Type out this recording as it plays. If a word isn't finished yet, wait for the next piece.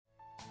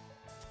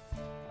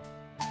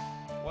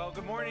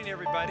Good morning,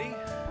 everybody.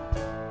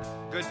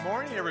 Good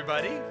morning,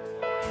 everybody.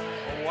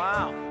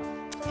 Wow.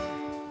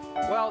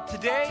 Well,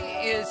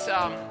 today is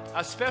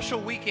a special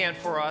weekend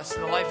for us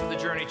in the life of the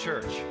Journey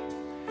Church.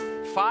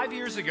 5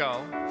 years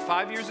ago,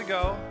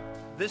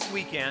 this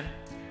weekend,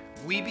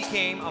 we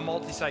became a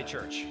multi-site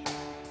church.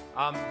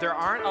 There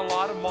aren't a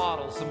lot of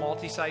models of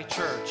multi-site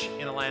church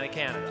in Atlantic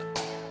Canada.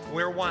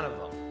 We're one of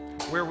them,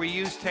 where we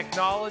use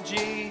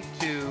technology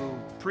to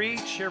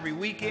preach every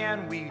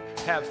weekend. We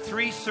have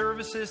 3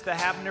 services that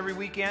happen every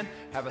weekend,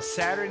 have a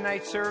Saturday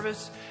night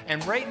service.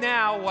 And right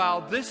now, while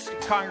this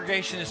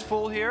congregation is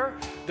full here,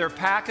 they're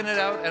packing it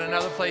out at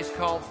another place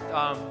called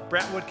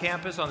Brentwood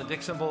Campus on the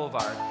Dixon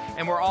Boulevard.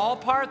 And we're all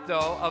part,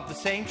 though, of the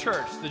same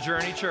church, the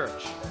Journey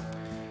Church.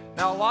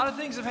 Now, a lot of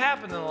things have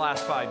happened in the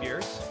last 5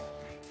 years,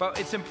 but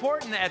it's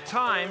important at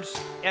times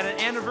at an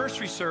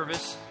anniversary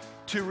service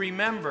to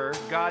remember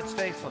God's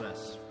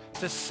faithfulness,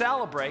 to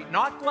celebrate,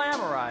 not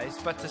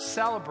glamorize, but to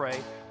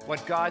celebrate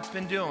what God's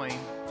been doing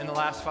in the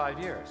last 5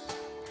 years.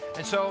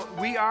 And so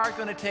we are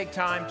going to take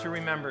time to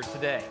remember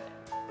today.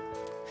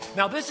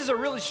 Now, this is a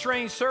really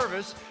strange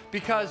service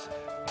because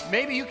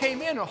maybe you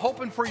came in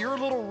hoping for your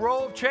little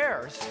row of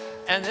chairs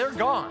and they're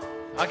gone,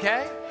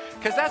 okay?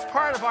 Because that's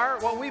part of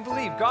what we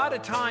believe. God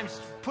at times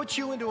puts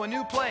you into a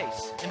new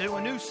place, into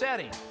a new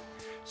setting.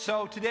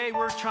 So today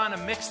we're trying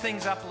to mix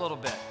things up a little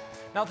bit.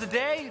 Now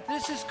today,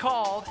 this is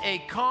called a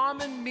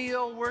common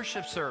meal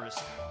worship service.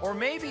 Or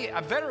maybe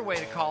a better way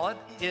to call it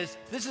is,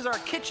 this is our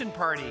kitchen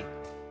party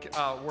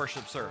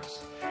worship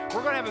service.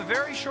 We're going to have a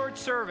very short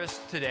service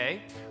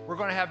today. We're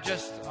going to have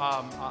just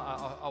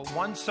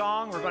one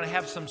song. We're going to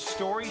have some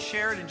stories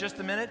shared in just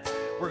a minute.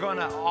 We're going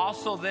to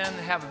also then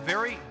have a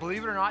very,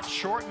 believe it or not,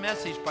 short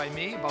message by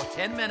me, about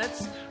 10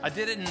 minutes. I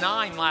did it in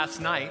 9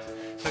 last night,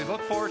 so look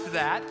forward to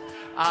that.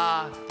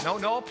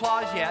 No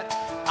applause yet.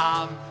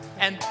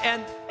 And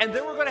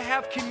then we're going to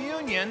have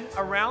communion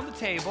around the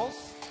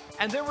tables,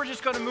 and then we're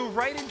just going to move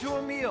right into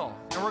a meal,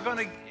 and we're going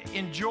to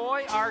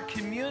enjoy our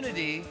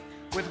community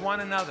with one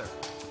another.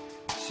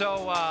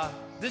 So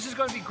this is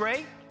going to be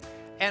great.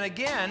 And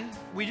again,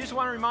 we just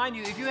want to remind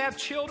you, if you have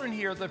children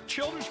here, the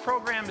children's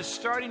program is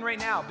starting right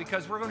now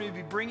because we're going to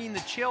be bringing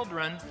the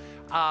children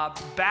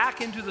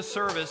back into the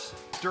service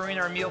during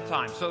our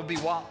mealtime. So it'll be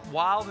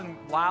wild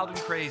and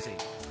crazy.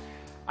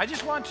 I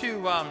just want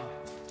to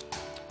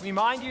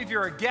remind you, if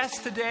you're a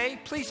guest today,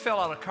 please fill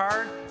out a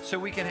card so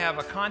we can have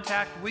a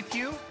contact with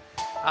you.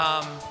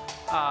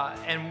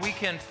 And we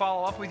can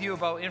follow up with you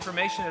about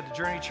information at the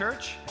Journey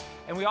Church.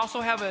 And we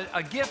also have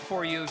a gift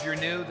for you if you're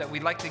new that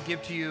we'd like to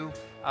give to you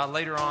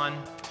later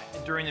on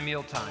during the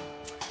mealtime.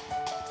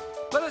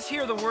 Let us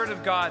hear the word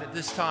of God at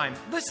this time.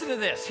 Listen to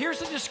this.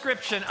 Here's a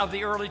description of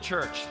the early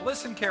church.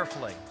 Listen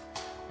carefully.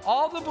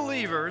 All the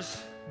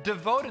believers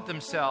devoted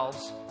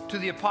themselves to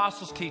the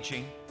apostles'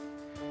 teaching,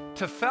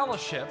 to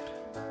fellowship,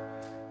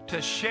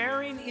 to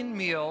sharing in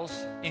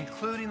meals,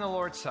 including the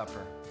Lord's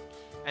Supper,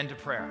 and to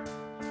prayer.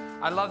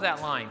 I love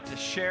that line, to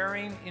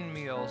sharing in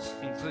meals,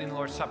 including the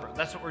Lord's Supper.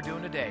 That's what we're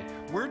doing today.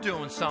 We're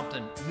doing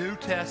something New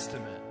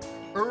Testament,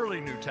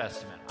 early New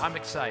Testament. I'm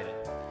excited.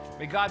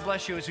 May God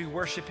bless you as we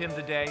worship Him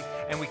today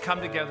and we come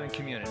together in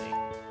community.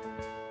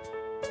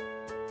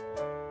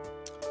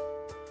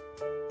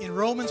 In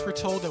Romans, we're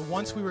told that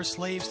once we were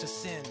slaves to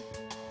sin,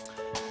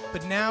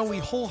 but now we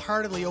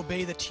wholeheartedly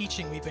obey the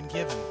teaching we've been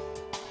given.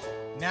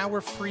 Now we're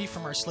free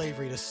from our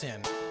slavery to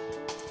sin,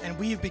 and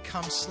we have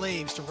become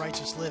slaves to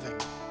righteous living.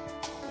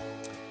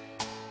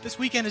 This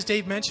weekend, as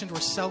Dave mentioned, we're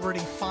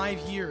celebrating 5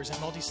 years in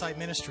multi-site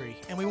ministry,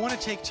 and we want to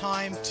take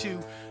time to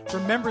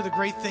remember the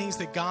great things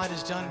that God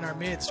has done in our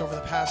midst over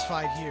the past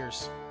 5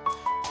 years.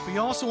 We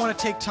also want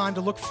to take time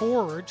to look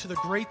forward to the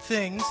great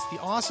things, the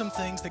awesome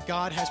things that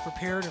God has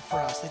prepared for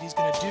us, that He's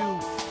going to do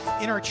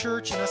in our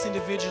church and us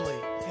individually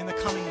in the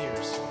coming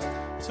years.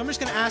 So I'm just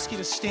going to ask you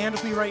to stand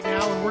with me right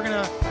now, and we're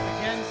going to,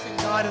 again, sing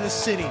God of the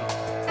City.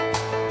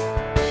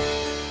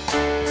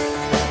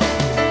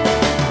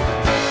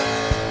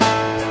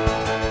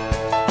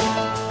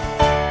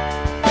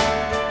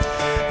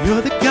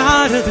 You're the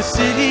God of the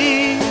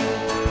city.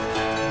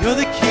 You're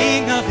the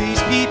King of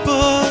these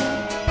people.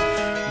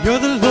 You're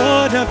the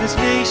Lord of this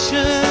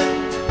nation.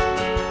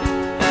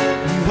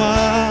 You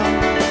are.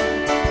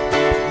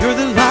 You're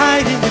the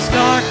light in this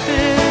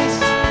darkness.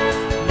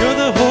 You're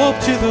the hope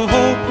to the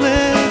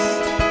hopeless.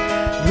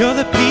 You're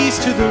the peace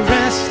to the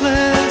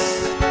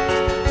restless.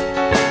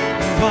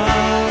 You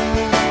are.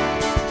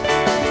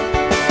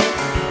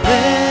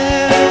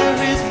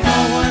 There is no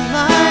one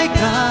like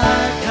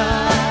our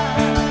God.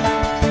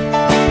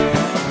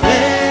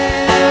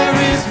 There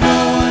is no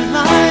one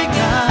like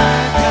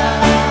our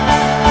God.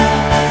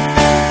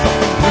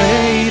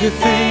 Greater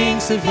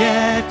things have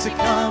yet to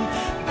come.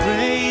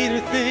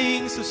 Greater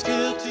things are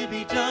still to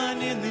be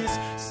done in this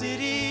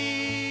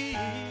city.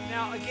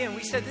 Now, again,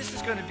 we said this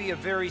is going to be a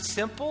very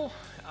simple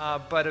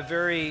but a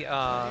very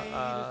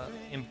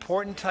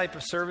important type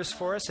of service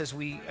for us as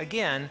we,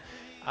 again,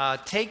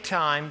 take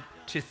time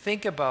to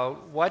think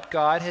about what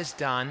God has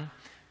done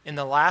in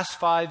the last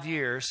 5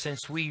 years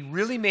since we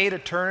really made a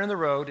turn in the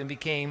road and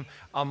became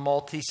a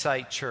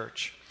multi-site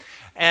church.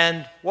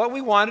 And what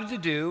we wanted to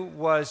do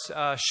was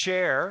have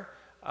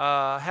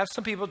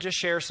some people just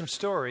share some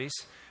stories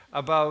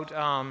about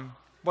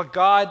what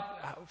God,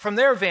 from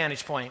their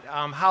vantage point,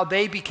 how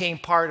they became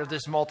part of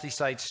this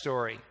multi-site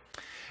story.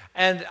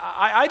 And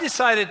I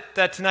decided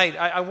that tonight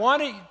I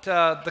wanted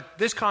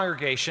this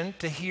congregation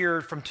to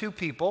hear from two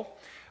people,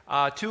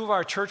 two of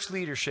our church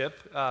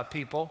leadership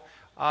people,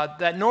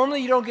 that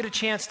normally you don't get a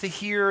chance to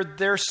hear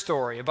their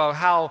story about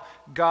how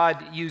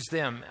God used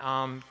them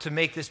to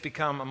make this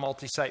become a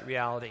multi-site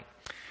reality.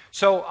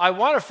 So I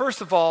want to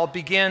first of all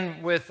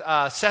begin with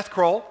Seth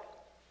Kroll.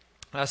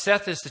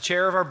 Seth is the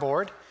chair of our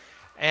board,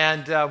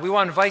 and we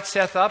want to invite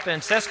Seth up,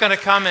 and Seth's going to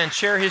come and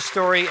share his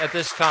story at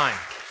this time.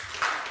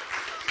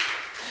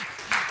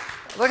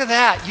 Look at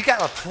that. You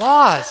got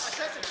applause.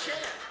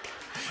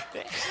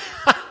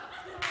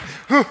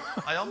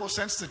 I almost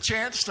sensed the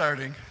chant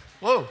starting.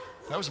 Whoa,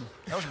 that was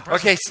impressive.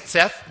 Okay,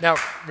 Seth. Now,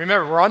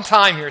 remember, we're on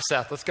time here,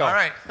 Seth. Let's go. All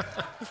right.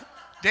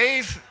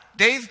 Dave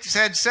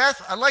said,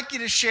 Seth, I'd like you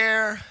to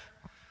share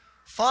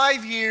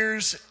 5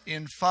 years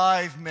in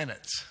 5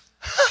 minutes.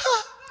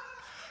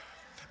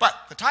 But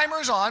the timer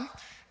is on,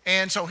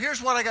 and so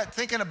here's what I got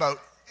thinking about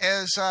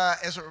as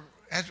to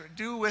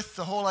do with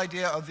the whole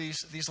idea of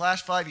these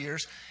last 5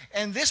 years,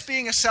 and this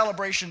being a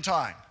celebration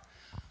time.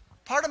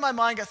 Part of my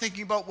mind got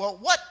thinking about, well,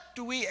 what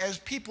do we as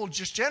people,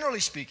 just generally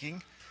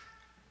speaking,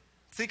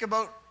 think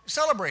about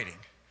celebrating?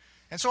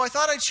 And so I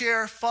thought I'd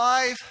share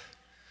five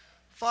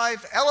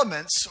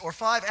elements or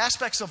 5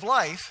 aspects of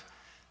life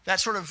that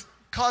sort of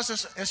cause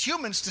us as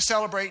humans to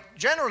celebrate,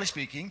 generally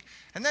speaking,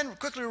 and then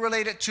quickly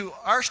relate it to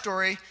our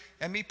story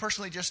and me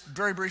personally, just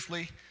very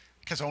briefly,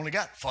 because I only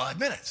got 5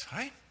 minutes,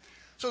 right?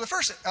 So the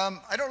first,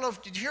 I don't know,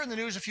 did you hear in the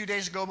news a few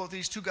days ago about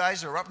these 2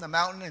 guys that were up in the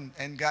mountain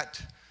and got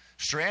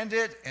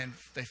stranded, and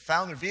they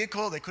found their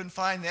vehicle, they couldn't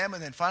find them,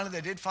 and then finally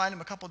they did find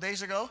them a couple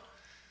days ago?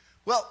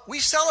 Well, we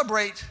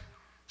celebrate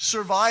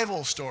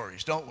survival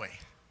stories, don't we?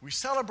 We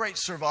celebrate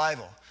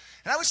survival.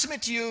 And I would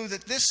submit to you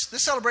that this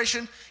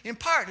celebration, in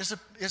part, is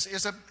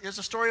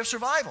a story of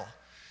survival.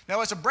 Now,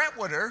 as a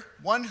Brentwooder,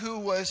 one who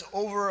was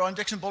over on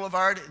Dixon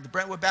Boulevard at the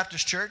Brentwood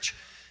Baptist Church,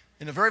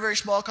 in a very, very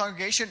small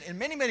congregation, in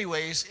many, many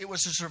ways, it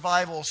was a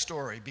survival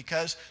story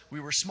because we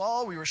were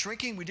small, we were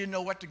shrinking, we didn't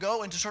know what to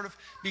go, and to sort of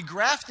be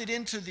grafted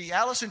into the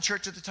Allison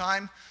Church at the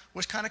time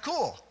was kind of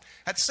cool.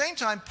 At the same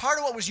time, part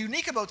of what was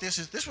unique about this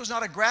is this was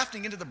not a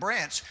grafting into the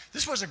branch,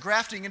 this was a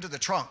grafting into the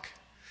trunk.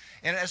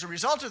 And as a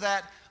result of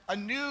that, a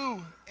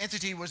new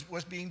entity was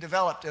being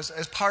developed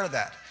as part of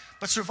that.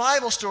 But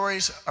survival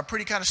stories are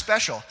pretty kind of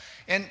special.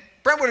 And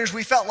Brentwooders,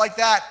 we felt like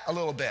that a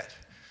little bit.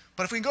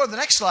 But if we can go to the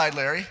next slide,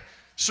 Larry,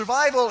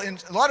 survival in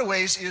a lot of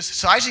ways is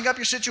sizing up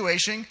your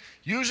situation,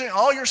 using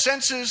all your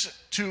senses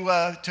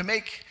to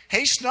make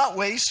haste, not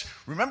waste,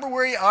 remember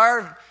where you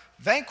are,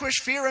 vanquish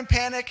fear and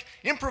panic,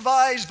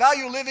 improvise,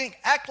 value living,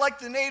 act like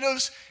the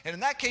natives. And in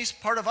that case,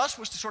 part of us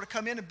was to sort of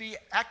come in and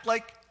act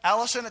like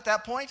Allison at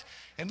that point,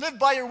 and live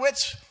by your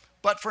wits,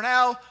 but for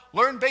now,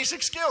 learn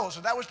basic skills.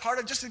 And that was part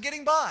of just the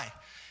getting by.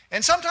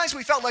 And sometimes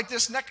we felt like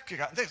this next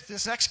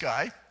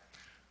guy.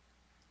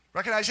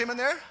 Recognize him in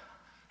there?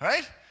 All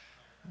right?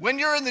 When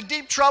you're in the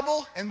deep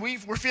trouble, and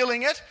we're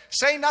feeling it,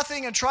 say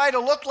nothing and try to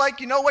look like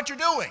you know what you're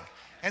doing.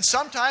 And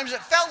sometimes it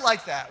felt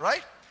like that,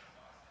 right?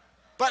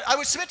 But I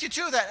would submit to you,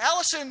 too, that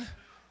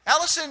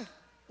Allison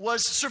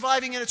was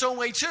surviving in its own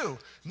way, too.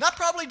 Not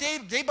probably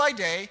day by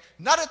day,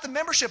 not at the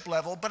membership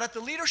level, but at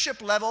the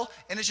leadership level,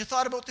 and as you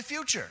thought about the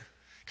future.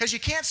 Because you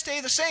can't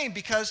stay the same,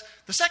 because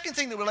the second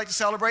thing that we like to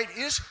celebrate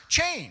is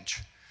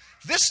change.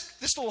 This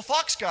little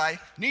fox guy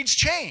needs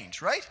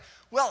change, right?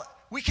 Well,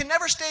 we can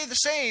never stay the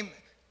same,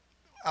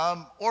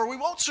 or we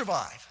won't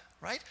survive,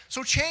 right?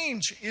 So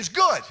change is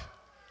good.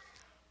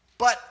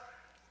 But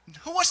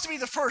who wants to be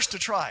the first to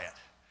try it?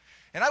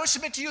 And I would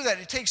submit to you that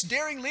it takes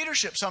daring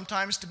leadership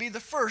sometimes to be the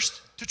first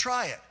to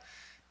try it.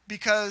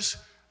 Because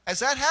as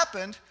that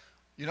happened,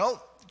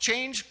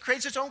 change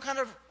creates its own kind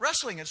of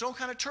wrestling, its own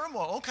kind of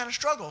turmoil, own kind of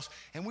struggles.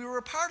 And we were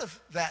a part of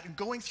that and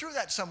going through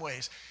that in some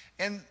ways.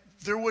 And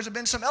there would have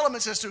been some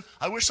elements as to,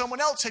 I wish someone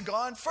else had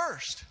gone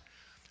first.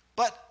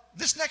 But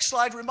this next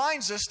slide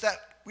reminds us that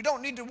we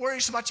don't need to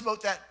worry so much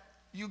about that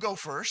you go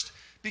first,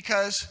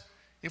 because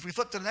if we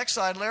flip to the next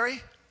slide,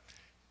 Larry,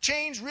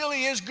 change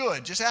really is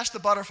good. Just ask the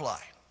butterfly.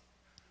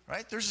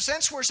 Right? There's a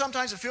sense where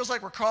sometimes it feels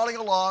like we're crawling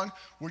along,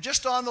 we're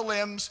just on the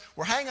limbs,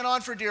 we're hanging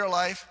on for dear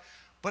life,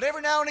 but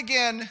every now and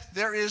again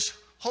there is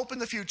hope in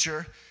the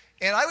future.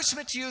 And I would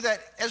submit to you that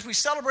as we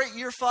celebrate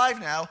year 5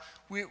 now,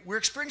 we're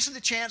experiencing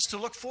the chance to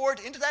look forward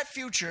into that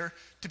future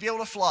to be able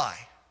to fly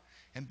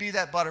and be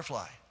that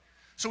butterfly.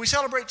 So we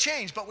celebrate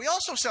change, but we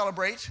also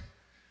celebrate,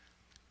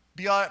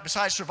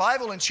 besides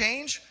survival and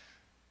change,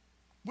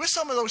 with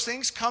some of those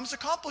things comes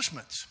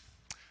accomplishments.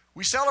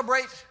 We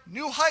celebrate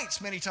new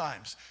heights many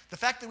times. The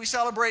fact that we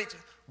celebrate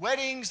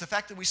weddings, the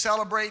fact that we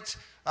celebrate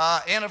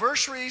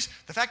anniversaries,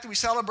 the fact that we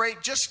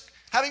celebrate just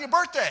Having a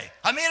birthday,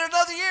 I made it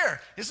another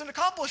year, is an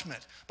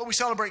accomplishment. But we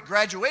celebrate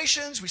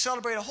graduations, we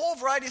celebrate a whole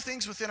variety of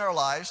things within our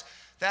lives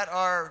that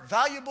are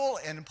valuable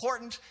and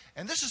important,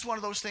 and this is one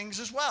of those things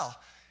as well.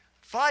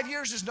 5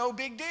 years is no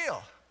big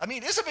deal. I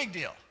mean, it's a big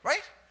deal,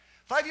 right?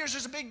 5 years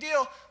is a big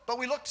deal, but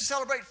we look to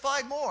celebrate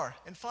 5 more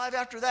and 5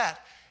 after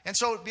that. And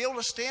so to be able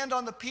to stand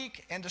on the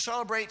peak and to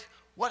celebrate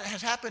what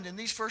has happened in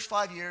these first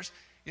 5 years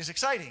is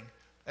exciting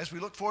as we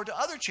look forward to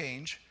other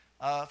change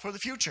for the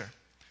future.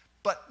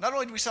 But not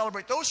only do we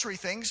celebrate those 3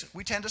 things,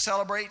 we tend to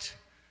celebrate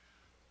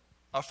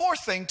a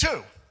 4th thing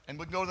too. And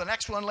we can go to the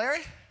next one,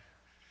 Larry.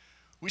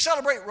 We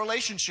celebrate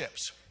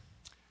relationships.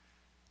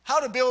 How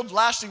to build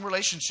lasting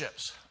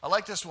relationships. I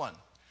like this one.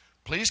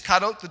 Please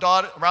cut out the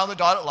dot around the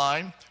dotted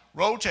line.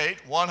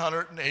 Rotate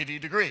 180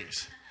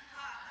 degrees.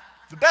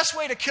 The best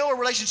way to kill a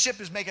relationship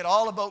is make it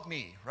all about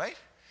me, right?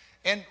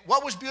 And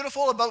what was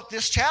beautiful about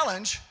this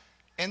challenge,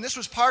 and this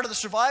was part of the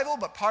survival,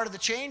 but part of the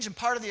change and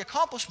part of the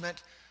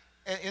accomplishment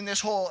in this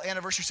whole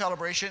anniversary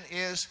celebration,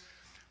 is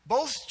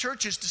both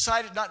churches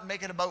decided not to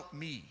make it about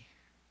me.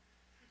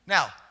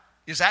 Now,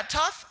 is that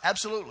tough?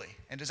 Absolutely.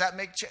 And does that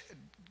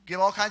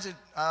give all kinds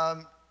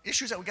of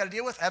issues that we got to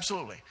deal with?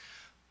 Absolutely.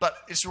 But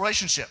it's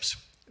relationships.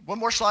 One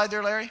more slide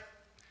there, Larry.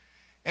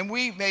 And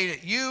we made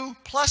it you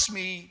plus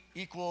me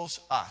equals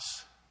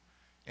us.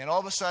 And all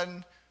of a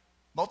sudden,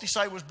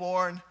 Multi-Site was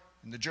born,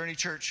 and the Journey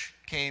Church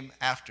came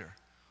after.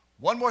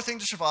 One more thing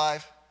to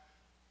survive,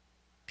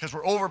 because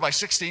we're over by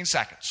 16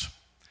 seconds.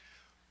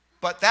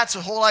 But that's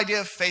the whole idea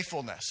of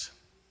faithfulness.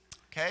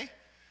 Okay?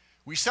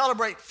 We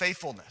celebrate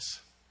faithfulness.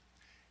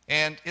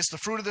 And it's the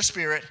fruit of the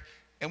Spirit.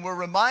 And we're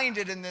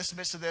reminded in this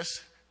midst of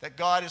this that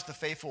God is the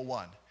faithful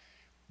one.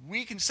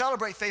 We can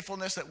celebrate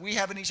faithfulness that we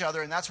have in each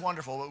other, and that's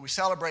wonderful, but we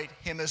celebrate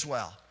Him as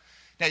well.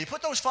 Now, you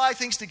put those 5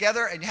 things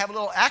together, and you have a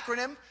little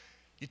acronym.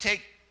 You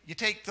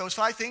take those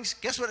 5 things.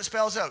 Guess what it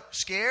spells out?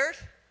 Scared,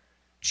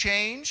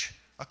 change,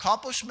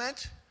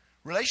 accomplishment,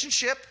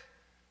 relationship,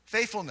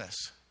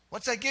 faithfulness.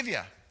 What's that give you?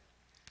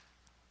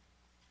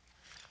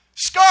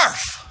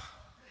 Scarf.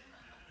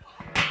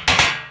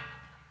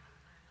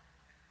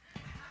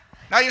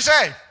 Now you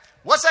say,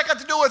 what's that got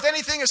to do with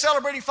anything of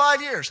celebrating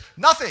 5 years?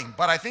 Nothing,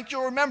 but I think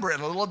you'll remember it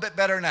a little bit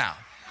better now.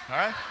 All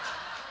right?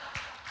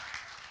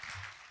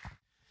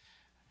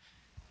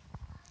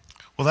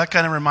 Well, that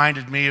kind of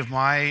reminded me of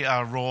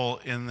my role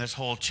in this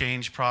whole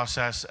change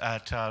process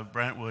at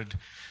Brentwood,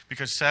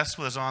 because Seth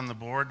was on the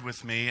board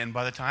with me, and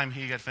by the time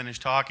he got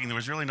finished talking, there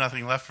was really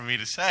nothing left for me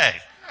to say.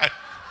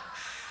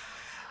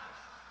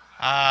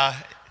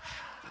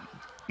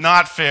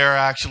 Not fair,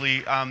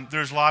 actually.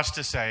 There's lots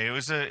to say. It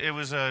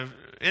was a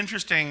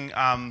interesting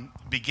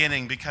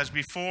beginning, because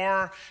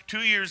 2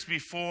 years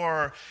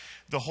before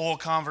the whole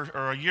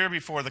or a year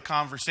before the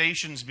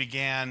conversations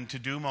began to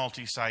do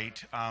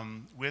Multi-Site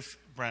with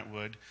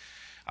Brentwood,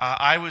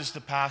 I was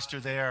the pastor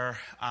there.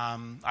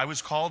 I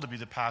was called to be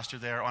the pastor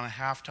there on a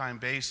half-time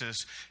basis,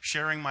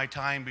 sharing my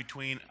time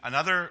between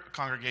another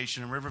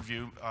congregation in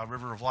Riverview,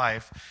 River of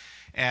Life,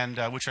 and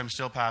which I'm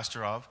still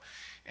pastor of,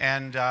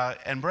 and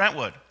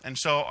Brentwood. And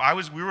so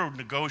we were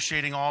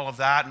negotiating all of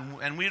that,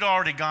 and we'd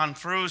already gone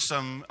through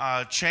some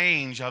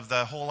change of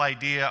the whole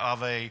idea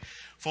of a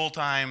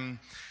full-time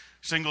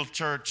single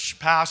church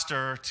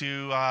pastor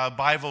to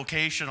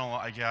bivocational,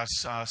 I guess,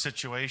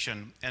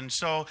 situation. And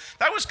so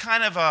that was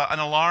kind of an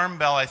alarm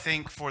bell, I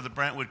think, for the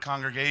Brentwood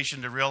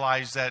congregation to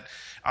realize that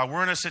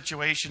we're in a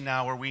situation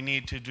now where we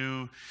need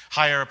to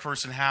hire a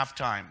person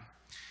half-time.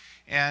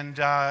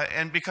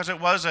 And because it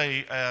was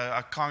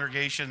a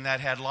congregation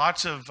that had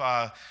lots of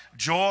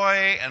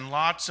joy and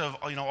lots of,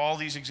 all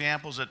these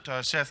examples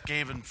that Seth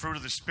gave and fruit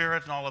of the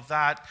Spirit and all of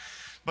that,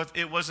 but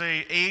it was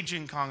an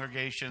aging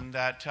congregation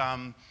that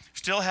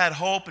still had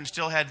hope and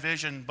still had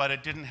vision, but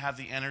it didn't have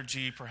the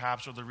energy,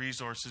 perhaps, or the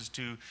resources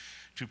to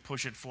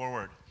push it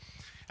forward.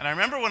 And I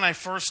remember when I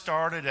first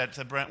started at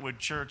the Brentwood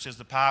Church as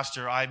the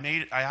pastor, I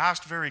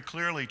asked very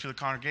clearly to the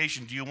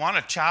congregation, do you want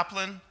a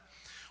chaplain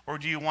or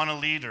do you want a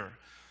leader?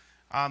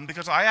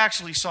 Because I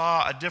actually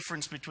saw a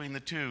difference between the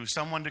two.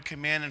 Someone to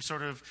come in and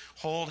sort of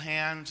hold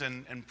hands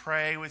and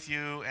pray with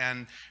you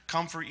and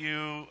comfort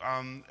you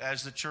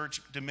as the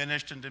church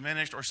diminished,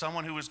 or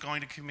someone who was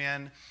going to come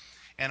in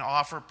and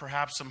offer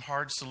perhaps some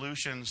hard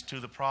solutions to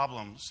the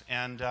problems.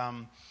 And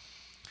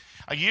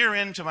a year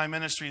into my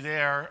ministry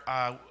there,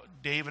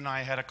 Dave and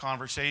I had a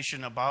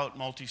conversation about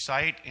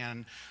Multi-Site,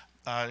 and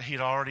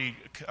he'd already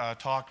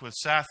talked with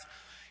Seth,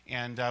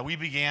 and we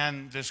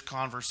began this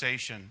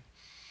conversation.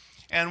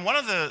 And one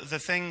of the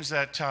things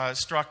that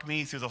struck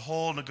me through the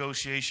whole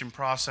negotiation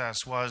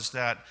process was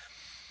that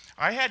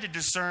I had to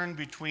discern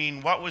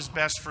between what was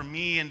best for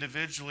me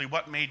individually,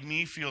 what made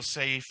me feel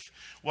safe,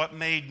 what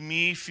made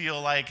me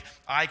feel like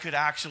I could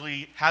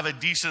actually have a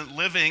decent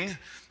living,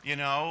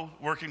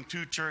 working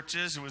 2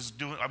 churches. It was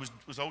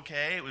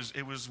okay.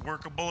 It was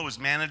workable. It was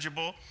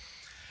manageable.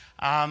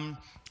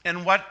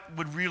 And what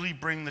would really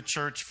bring the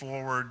church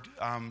forward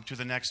to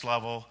the next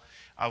level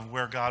of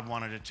where God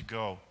wanted it to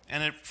go.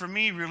 And it, for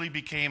me, really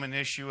became an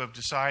issue of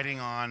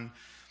deciding on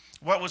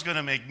what was going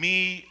to make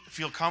me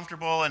feel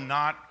comfortable and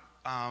not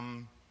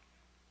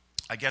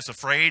I guess,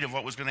 afraid of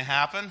what was going to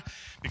happen,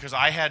 because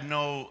I had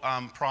no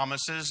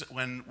promises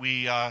when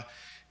we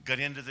got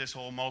into this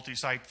whole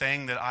multi-site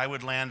thing that I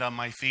would land on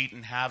my feet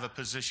and have a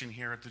position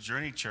here at the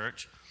Journey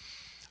Church.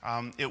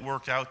 It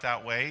worked out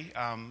that way.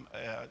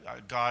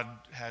 God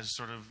has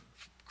sort of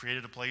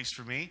created a place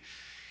for me.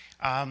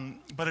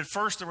 But at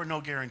first, there were no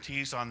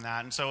guarantees on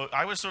that. And so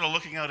I was sort of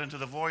looking out into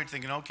the void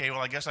thinking, okay, well,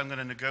 I guess I'm going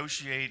to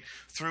negotiate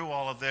through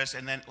all of this,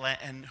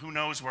 and who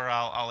knows where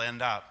I'll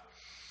end up.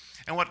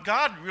 And what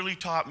God really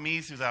taught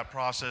me through that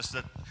process,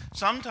 that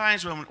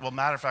sometimes,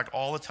 matter of fact,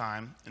 all the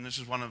time, and this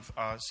is one of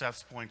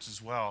Seth's points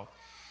as well,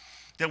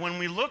 that when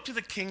we look to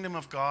the kingdom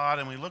of God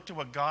and we look to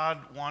what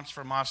God wants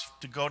from us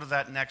to go to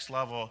that next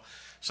level,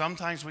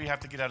 sometimes we have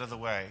to get out of the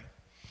way.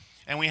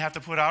 And we have to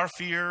put our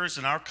fears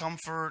and our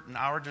comfort and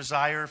our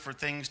desire for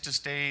things to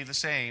stay the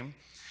same,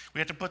 we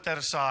have to put that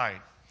aside.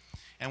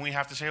 And we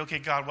have to say, okay,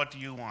 God, what do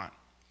you want?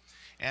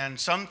 And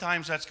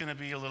sometimes that's going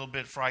to be a little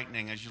bit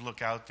frightening as you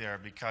look out there,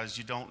 because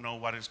you don't know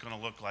what it's going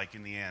to look like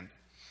in the end.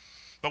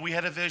 But we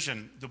had a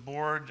vision. The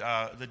board,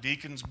 the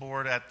deacons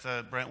board at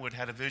the Brentwood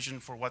had a vision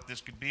for what this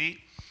could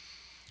be.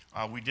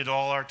 We did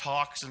all our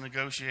talks and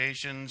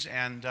negotiations,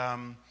 and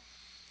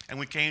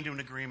we came to an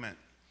agreement.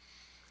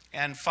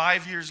 And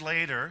 5 years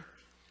later,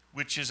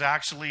 which is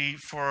actually,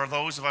 for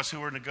those of us who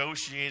were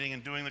negotiating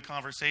and doing the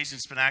conversations,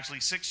 it's been actually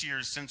 6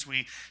 years since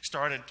we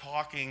started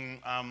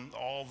talking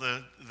all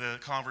the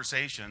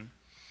conversation.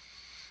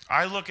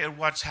 I look at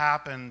what's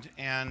happened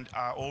and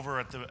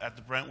over at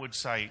the Brentwood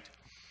site,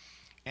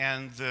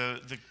 and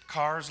the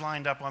cars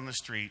lined up on the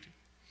street,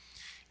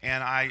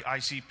 and I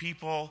see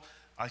people,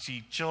 I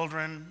see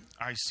children,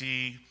 I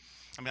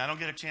don't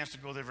get a chance to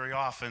go there very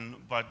often,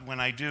 but when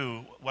I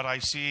do, what I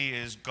see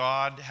is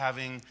God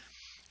having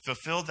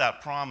fulfilled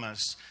that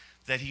promise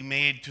that he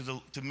made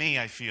to me,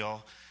 I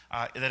feel,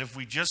 that if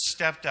we just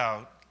stepped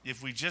out,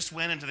 if we just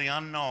went into the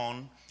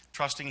unknown,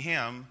 trusting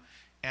him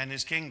and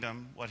his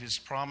kingdom, what his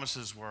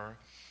promises were,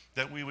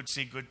 that we would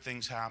see good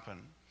things happen.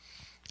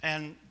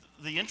 And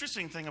the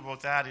interesting thing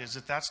about that is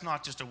that that's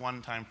not just a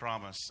one-time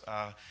promise.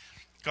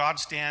 God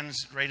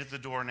stands right at the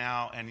door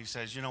now, and he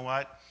says, you know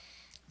what?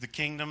 The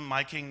kingdom,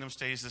 my kingdom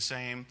stays the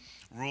same.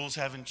 Rules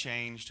haven't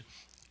changed.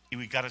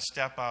 We've got to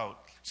step out.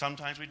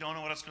 Sometimes we don't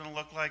know what it's going to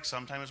look like.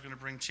 Sometimes it's going to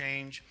bring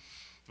change.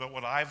 But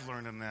what I've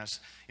learned in this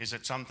is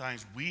that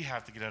sometimes we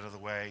have to get out of the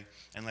way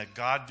and let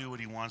God do what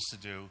he wants to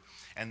do,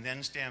 and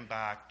then stand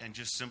back and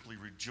just simply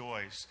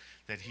rejoice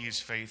that he is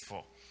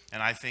faithful.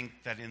 And I think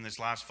that in this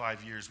last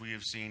 5 years, we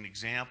have seen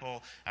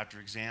example after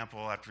example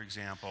after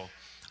example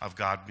of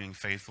God being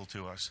faithful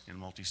to us in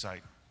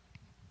multi-site.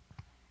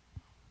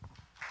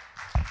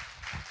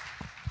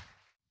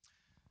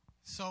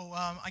 So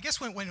I guess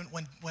when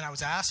I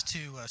was asked to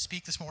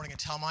speak this morning and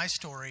tell my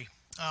story,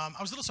 I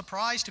was a little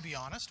surprised, to be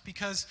honest,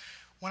 because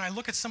when I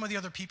look at some of the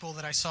other people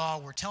that I saw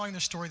were telling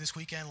their story this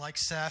weekend, like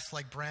Seth,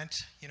 like Brent,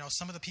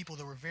 some of the people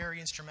that were very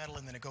instrumental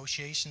in the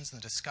negotiations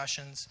and the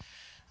discussions,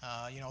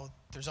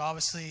 there's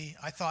obviously,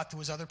 I thought there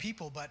was other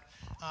people, but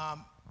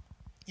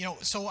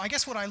so I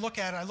guess what I look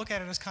at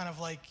it as kind of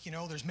like,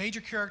 there's major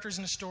characters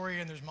in a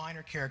story and there's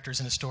minor characters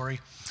in a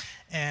story.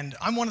 And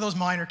I'm one of those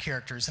minor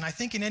characters. And I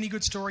think in any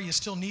good story, you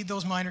still need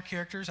those minor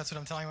characters. That's what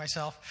I'm telling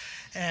myself.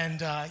 And,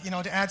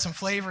 to add some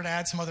flavor, to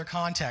add some other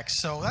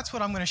context. So that's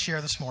what I'm going to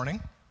share this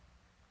morning.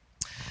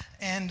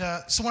 And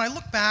so when I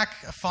look back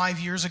 5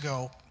 years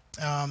ago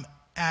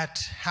at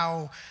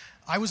how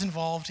I was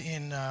involved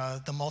in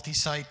the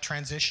multi-site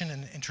transition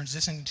and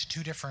transitioning to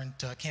two different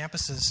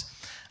campuses,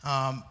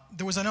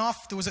 there was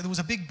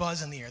a big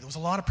buzz in the air. There was a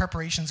lot of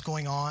preparations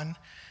going on.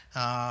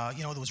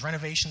 There was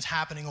renovations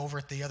happening over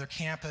at the other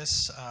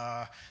campus.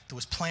 There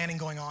was planning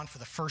going on for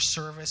the first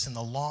service and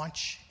the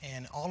launch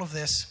and all of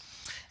this.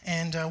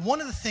 And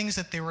one of the things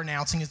that they were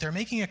announcing is they're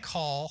making a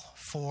call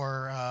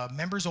for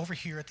members over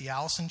here at the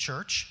Allison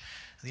Church,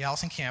 the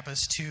Allison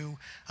campus, to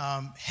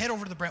head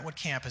over to the Brentwood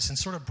campus and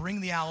sort of bring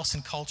the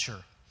Allison culture.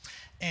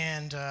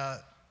 And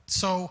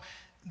so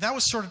that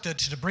was sort of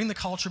to bring the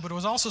culture, but it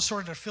was also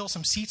sort of to fill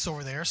some seats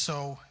over there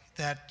so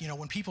that,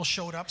 when people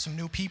showed up, some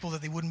new people,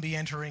 that they wouldn't be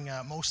entering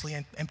a mostly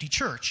empty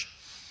church.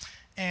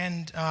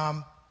 And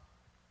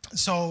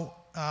so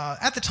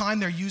at the time,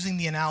 they're using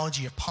the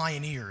analogy of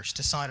pioneers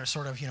to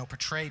sort of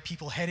portray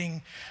people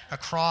heading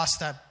across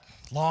that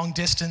long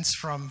distance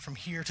from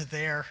here to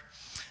there,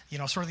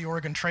 sort of the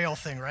Oregon Trail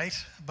thing, right?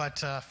 But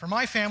for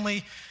my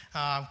family,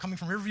 coming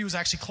from Riverview was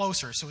actually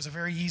closer, so it was a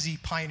very easy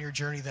pioneer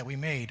journey that we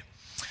made.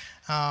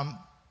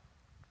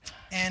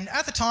 And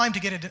at the time, to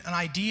get an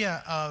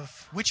idea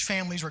of which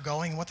families were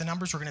going and what the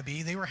numbers were going to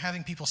be, they were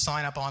having people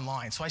sign up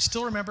online. So I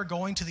still remember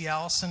going to the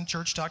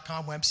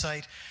AllisonChurch.com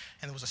website,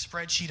 and there was a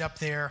spreadsheet up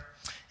there,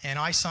 and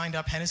I signed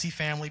up Hennessy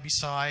family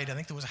beside. I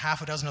think there was a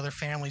half a dozen other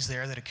families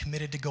there that had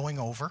committed to going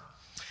over,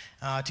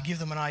 to give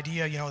them an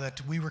idea,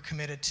 that we were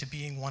committed to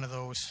being one of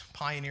those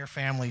pioneer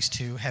families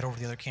to head over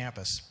to the other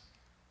campus.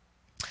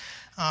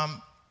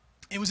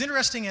 It was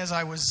interesting as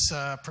I was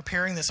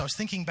preparing this. I was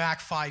thinking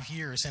back 5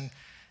 years,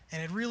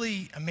 And it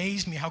really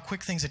amazed me how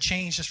quick things had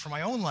changed just for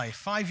my own life.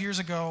 5 years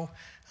ago,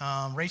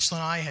 Rachel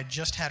and I had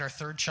just had our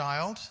third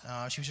child.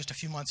 She was just a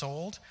few months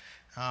old.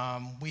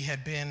 We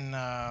had been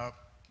out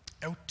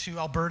to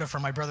Alberta for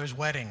my brother's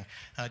wedding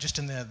just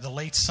in the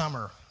late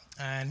summer.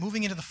 And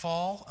moving into the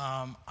fall,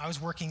 I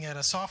was working at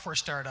a software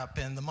startup,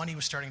 and the money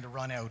was starting to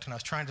run out, and I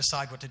was trying to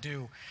decide what to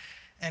do.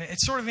 And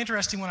it's sort of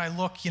interesting when I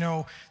look,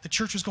 the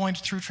church was going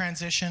through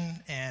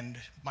transition, and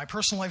my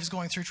personal life is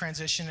going through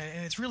transition,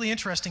 and it's really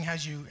interesting how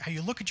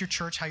you look at your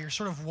church, how you're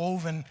sort of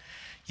woven,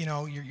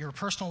 your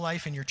personal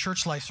life and your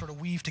church life sort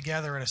of weave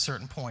together at a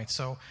certain point.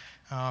 So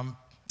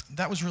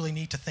that was really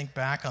neat to think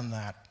back on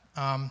that.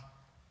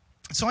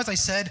 So as I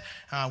said,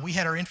 we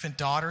had our infant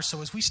daughter.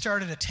 So as we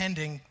started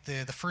attending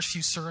the first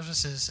few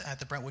services at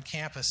the Brentwood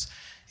campus,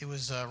 it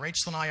was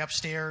Rachel and I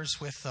upstairs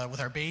with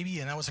our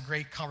baby, and that was a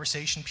great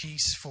conversation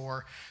piece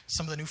for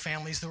some of the new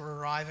families that were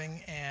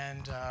arriving.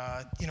 And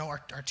our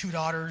two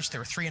daughters, they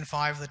were 3 and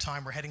 5 at the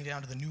time, were heading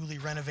down to the newly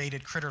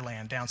renovated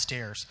Critterland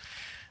downstairs.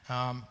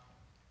 And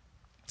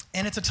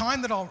it's a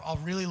time that I'll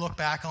really look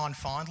back on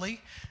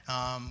fondly.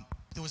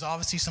 There was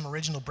obviously some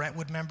original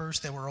Brentwood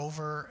members that were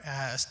over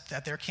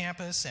at their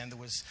campus, and there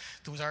was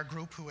our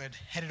group who had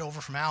headed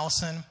over from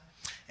Allison.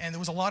 And there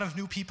was a lot of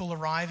new people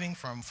arriving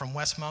from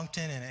West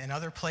Moncton and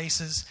other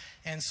places.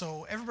 And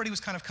so everybody was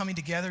kind of coming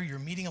together. You're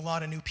meeting a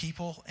lot of new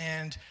people.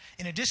 And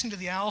in addition to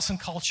the Allison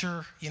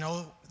culture,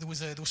 there was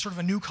sort of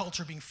a new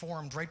culture being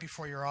formed right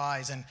before your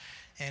eyes.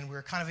 And we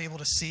were kind of able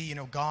to see,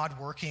 God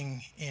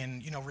working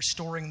in,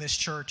 restoring this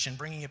church and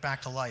bringing it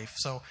back to life.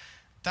 So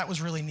that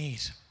was really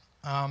neat.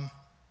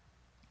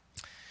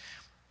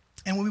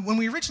 And when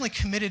we originally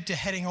committed to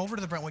heading over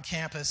to the Brentwood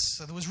campus,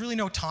 there was really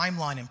no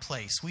timeline in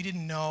place. We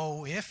didn't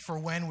know if or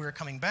when we were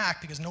coming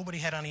back because nobody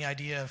had any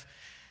idea of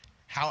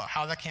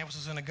how that campus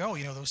was going to go.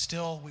 There was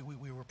still,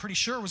 we were pretty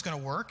sure it was going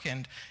to work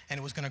and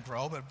it was going to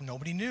grow, but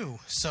nobody knew.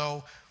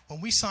 So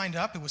when we signed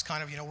up, it was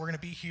kind of, we're going to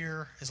be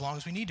here as long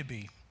as we need to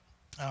be.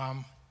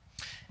 I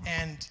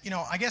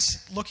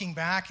guess looking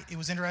back, it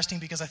was interesting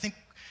because I think,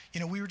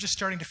 we were just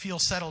starting to feel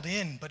settled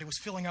in, but it was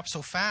filling up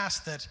so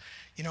fast that,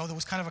 there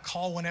was kind of a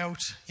call went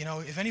out,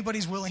 if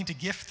anybody's willing to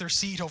gift their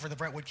seat over the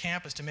Brentwood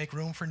campus to make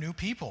room for new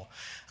people,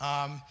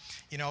 can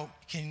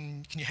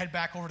you head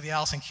back over to the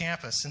Allison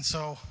campus? And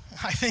so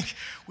I think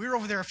we were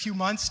over there a few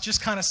months,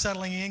 just kind of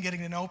settling in,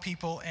 getting to know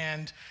people,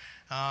 and,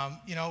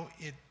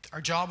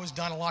 our job was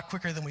done a lot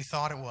quicker than we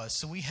thought it was.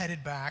 So we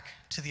headed back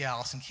to the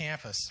Allison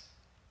campus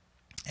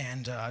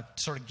and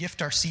sort of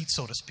gift our seats,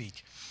 so to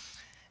speak.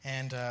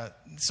 And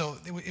so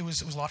it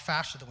was a lot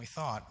faster than we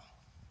thought.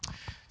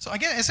 So I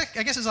guess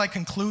as I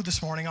conclude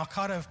this morning, I'll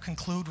kind of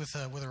conclude with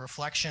a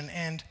reflection,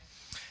 and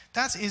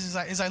that's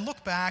as I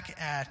look back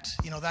at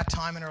that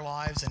time in our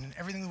lives and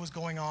everything that was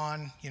going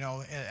on in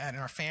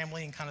our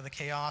family and kind of the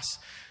chaos.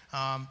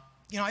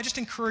 I just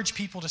encourage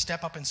people to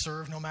step up and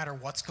serve no matter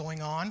what's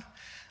going on.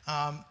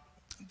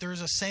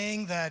 There's a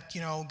saying that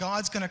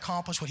God's going to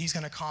accomplish what He's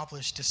going to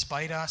accomplish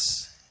despite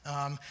us.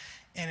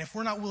 And if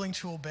we're not willing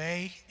to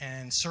obey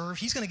and serve,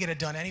 He's going to get it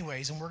done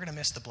anyways, and we're going to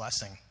miss the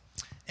blessing.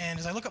 And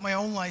as I look at my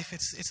own life,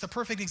 it's the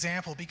perfect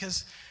example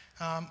because,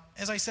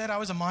 as I said, I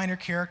was a minor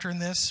character in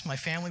this. My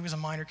family was a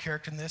minor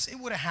character in this. It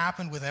would have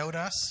happened without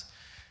us.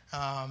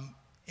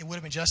 It would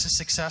have been just as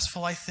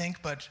successful, I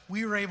think, but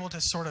we were able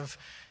to sort of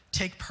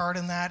take part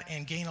in that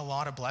and gain a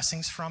lot of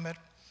blessings from it.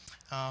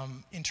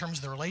 In terms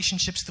of the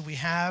relationships that we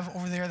have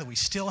over there, that we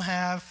still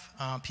have,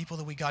 people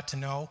that we got to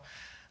know.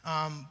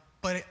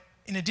 But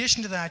in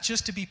addition to that,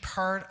 just to be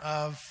part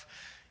of,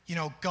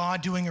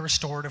 God doing a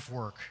restorative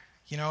work.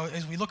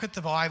 As we look at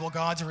the Bible,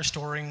 God's a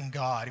restoring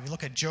God. If we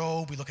look at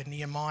Job, we look at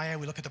Nehemiah,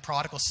 we look at the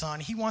prodigal son,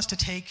 He wants to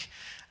take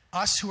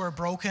us who are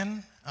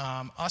broken,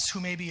 us who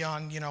may be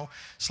on,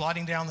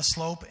 sliding down the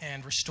slope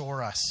and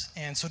restore us.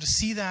 And so to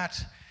see that,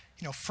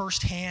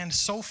 firsthand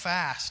so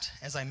fast,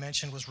 as I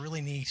mentioned, was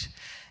really neat.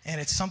 And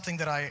it's something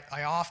that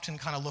I often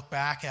kind of look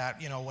back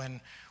at,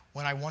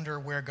 when I wonder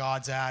where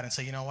God's at and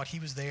say, He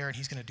was there and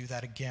He's going to do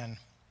that again.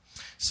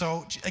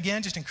 So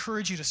again, just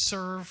encourage you to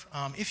serve.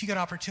 If you get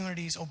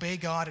opportunities, obey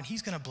God, and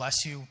He's going to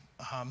bless you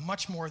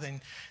much more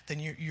than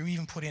you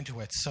even put into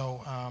it.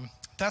 So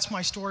that's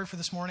my story for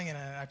this morning, and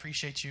I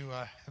appreciate you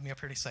having me up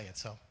here to say it.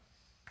 So.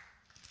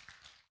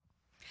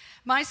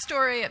 My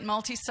story at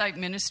Multi-Site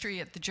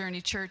Ministry at the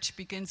Journey Church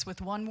begins with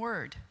one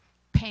word: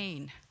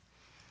 pain.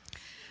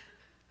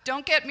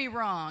 Don't get me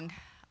wrong.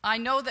 I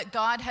know that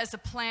God has a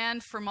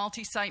plan for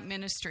Multi-Site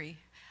Ministry.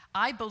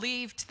 I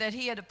believed that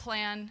He had a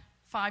plan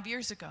 5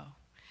 years ago.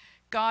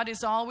 God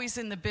is always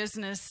in the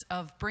business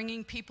of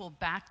bringing people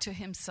back to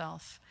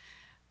Himself,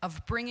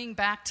 of bringing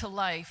back to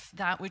life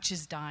that which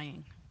is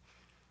dying.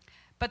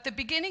 But the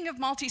beginning of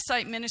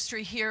Multi-Site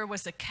Ministry here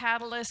was a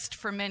catalyst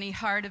for many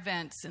hard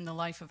events in the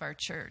life of our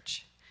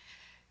church.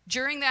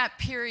 During that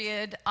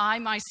period, I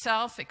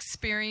myself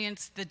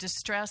experienced the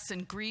distress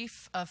and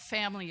grief of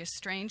family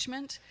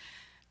estrangement,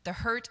 the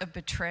hurt of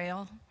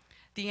betrayal,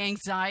 the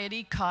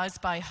anxiety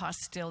caused by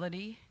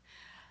hostility,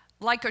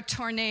 Like a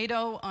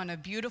tornado on a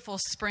beautiful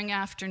spring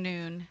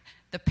afternoon,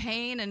 the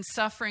pain and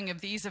suffering of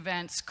these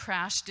events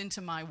crashed into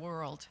my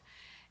world.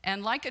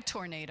 And like a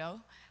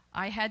tornado,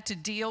 I had to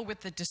deal with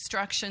the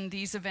destruction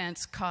these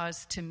events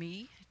caused to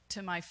me,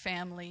 to my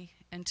family,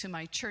 and to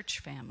my church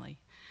family.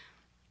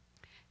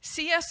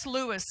 C.S.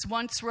 Lewis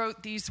once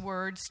wrote these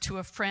words to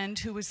a friend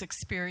who was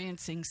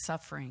experiencing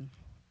suffering.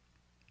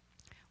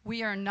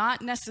 We are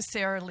not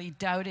necessarily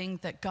doubting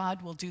that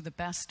God will do the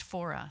best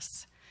for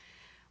us.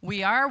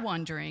 We are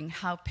wondering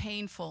how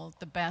painful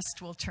the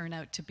best will turn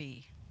out to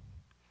be.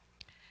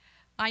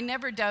 I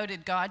never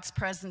doubted God's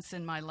presence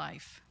in my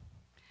life.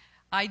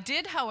 I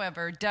did,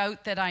 however,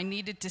 doubt that I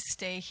needed to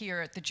stay here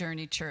at the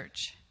Journey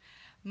Church.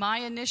 My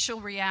initial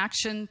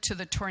reaction to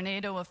the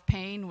tornado of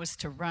pain was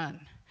to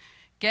run.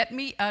 Get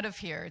me out of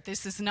here.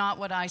 This is not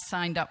what I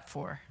signed up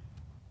for.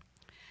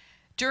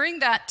 During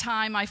that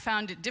time, I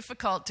found it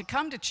difficult to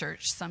come to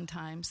church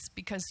sometimes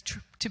because,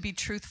 to be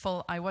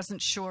truthful, I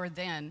wasn't sure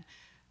then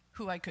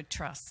who I could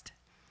trust.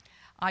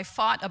 I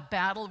fought a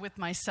battle with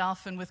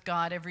myself and with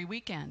God every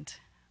weekend.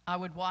 I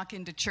would walk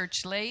into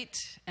church late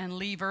and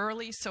leave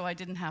early so I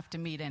didn't have to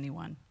meet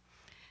anyone.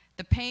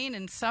 The pain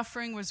and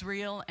suffering was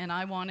real, and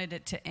I wanted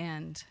it to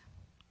end.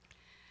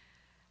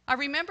 I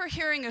remember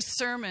hearing a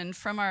sermon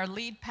from our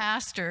lead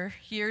pastor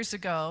years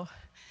ago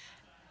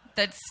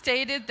that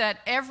stated that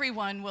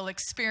everyone will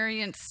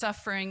experience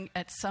suffering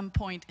at some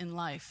point in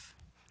life.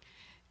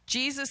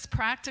 Jesus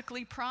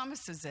practically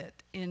promises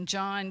it in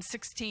John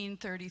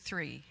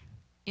 16:33.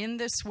 In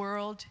this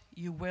world,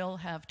 you will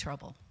have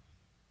trouble.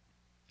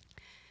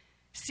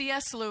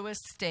 C.S. Lewis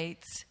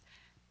states,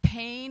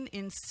 pain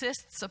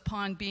insists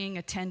upon being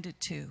attended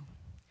to.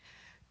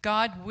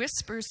 God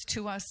whispers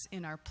to us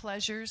in our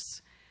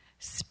pleasures,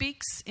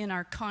 speaks in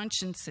our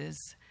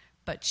consciences,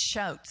 but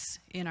shouts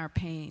in our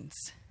pains.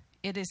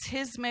 It is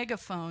his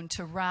megaphone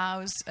to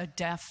rouse a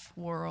deaf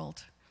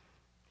world.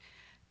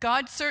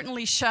 God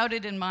certainly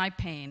shouted in my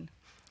pain.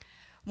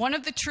 One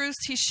of the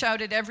truths he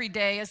shouted every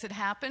day as it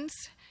happens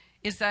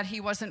is that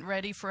he wasn't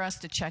ready for us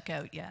to check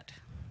out yet.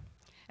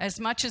 As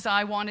much as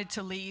I wanted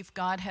to leave,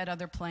 God had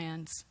other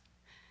plans.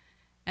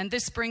 And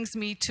this brings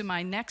me to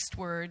my next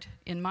word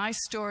in my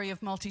story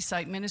of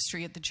multi-site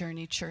ministry at the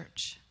Journey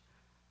Church: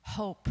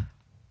 hope.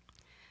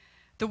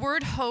 The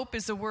word hope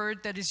is a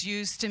word that is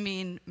used to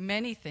mean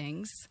many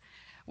things.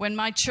 When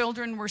my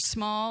children were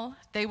small,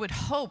 they would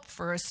hope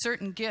for a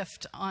certain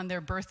gift on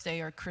their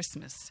birthday or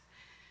Christmas.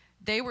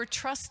 They were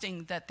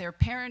trusting that their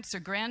parents or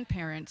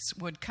grandparents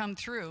would come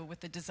through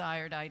with the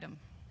desired item.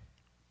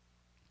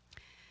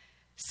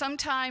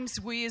 Sometimes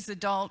we as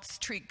adults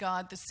treat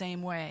God the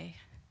same way.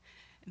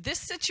 This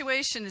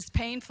situation is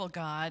painful,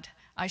 God.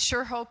 I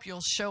sure hope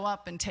you'll show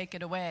up and take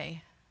it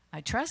away.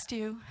 I trust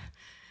you.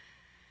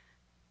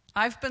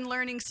 I've been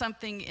learning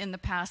something in the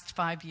past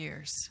 5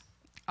 years.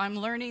 I'm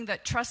learning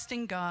that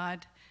trusting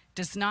God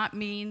does not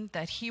mean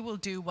that he will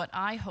do what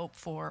I hope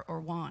for or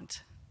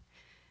want.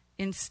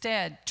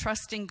 Instead,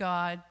 trusting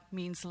God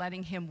means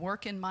letting him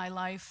work in my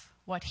life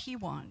what he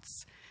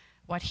wants,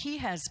 what he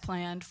has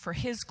planned for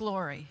his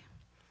glory.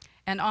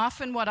 And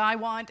often what I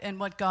want and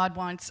what God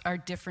wants are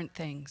different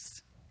things.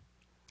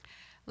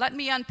 Let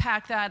me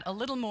unpack that a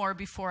little more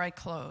before I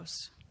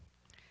close.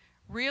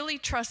 Really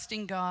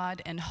trusting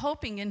God and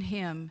hoping in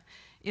him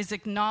is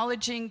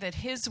acknowledging that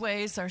his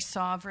ways are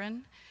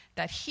sovereign,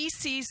 that he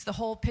sees the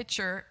whole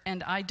picture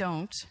and I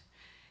don't.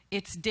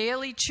 It's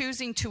daily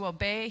choosing to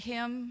obey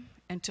him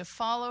and to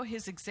follow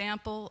his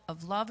example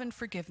of love and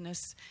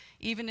forgiveness,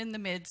 even in the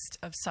midst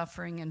of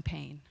suffering and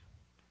pain.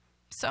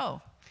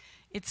 So,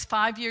 it's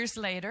 5 years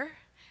later,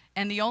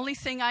 and the only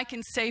thing I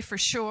can say for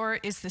sure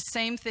is the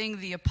same thing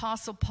the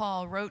Apostle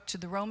Paul wrote to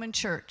the Roman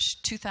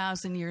Church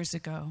 2,000 years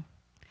ago.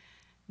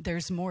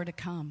 There's more to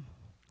come.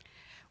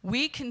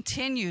 We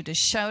continue to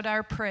shout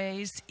our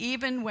praise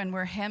even when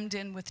we're hemmed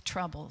in with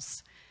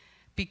troubles,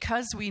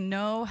 because we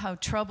know how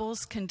troubles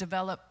can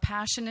develop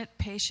passionate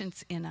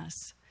patience in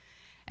us,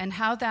 and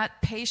how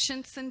that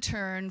patience in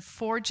turn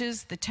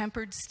forges the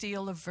tempered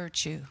steel of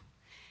virtue,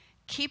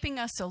 keeping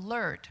us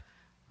alert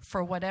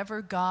for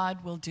whatever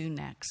God will do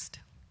next.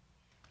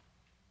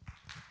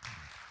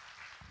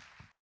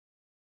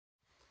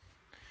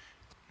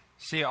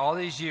 See, all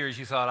these years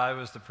you thought I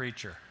was the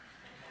preacher.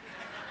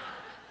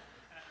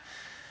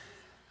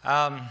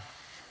 The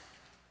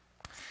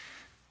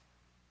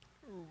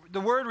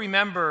word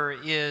remember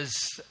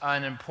is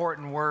an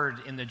important word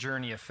in the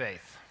journey of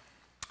faith.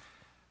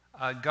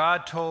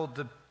 God told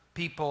the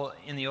people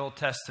in the Old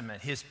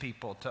Testament, his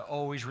people, to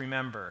always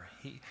remember.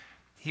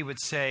 He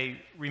would say,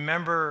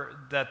 remember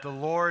that the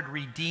Lord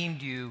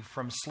redeemed you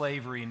from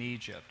slavery in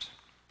Egypt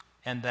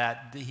and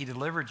that he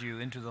delivered you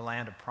into the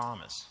land of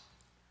promise.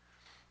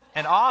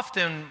 And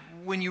often,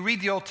 when you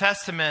read the Old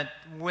Testament,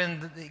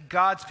 when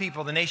God's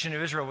people, the nation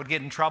of Israel, would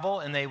get in trouble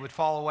and they would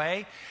fall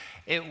away,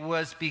 it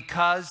was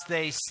because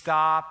they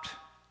stopped,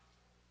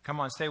 come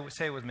on, say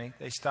it with me,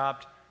 they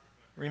stopped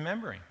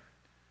remembering.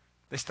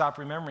 They stopped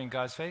remembering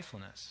God's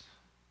faithfulness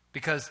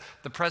because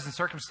the present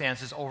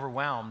circumstances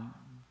overwhelmed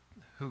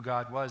who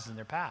God was in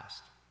their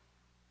past.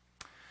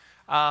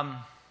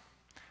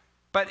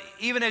 But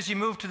even as you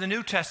move to the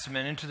New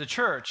Testament, into the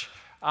church,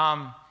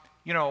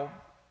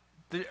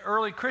 the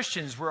early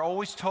Christians were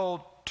always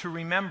told to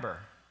remember.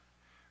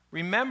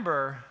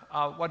 Remember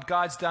what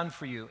God's done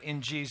for you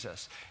in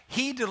Jesus.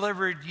 He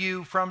delivered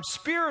you from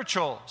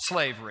spiritual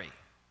slavery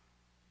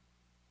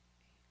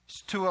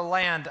to a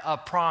land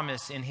of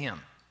promise in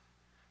Him.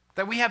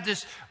 That we have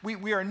this,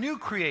 we are new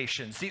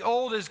creations. The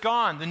old is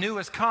gone, the new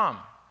has come.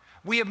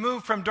 We have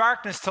moved from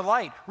darkness to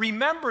light.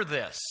 Remember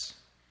this.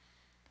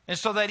 And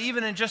so that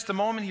even in just a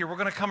moment here, we're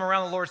going to come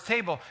around the Lord's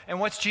table. And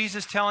what's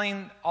Jesus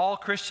telling all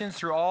Christians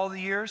through all the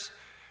years?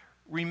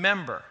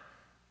 Remember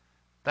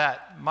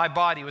that my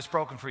body was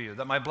broken for you,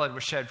 that my blood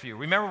was shed for you.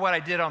 Remember what I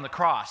did on the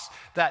cross,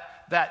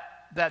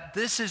 that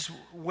this is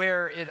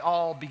where it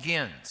all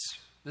begins.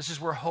 This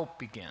is where hope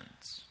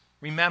begins.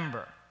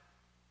 Remember.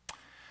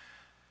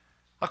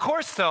 Of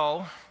course,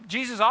 though,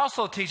 Jesus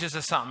also teaches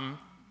us something.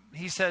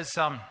 He says,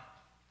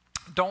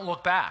 don't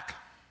look back.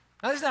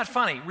 Now, isn't that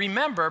funny?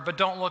 Remember, but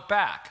don't look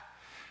back.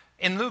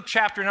 In Luke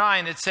chapter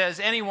 9, it says,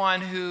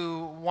 anyone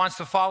who wants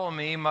to follow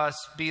me must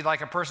be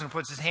like a person who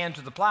puts his hand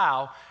to the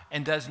plow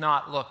and does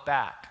not look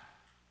back.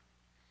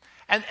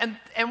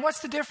 And what's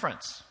the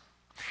difference?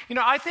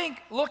 I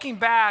think looking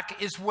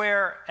back is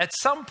where at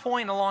some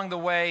point along the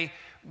way,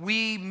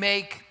 we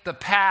make the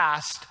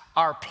past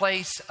our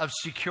place of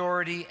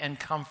security and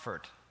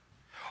comfort.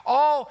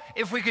 Oh,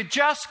 if we could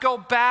just go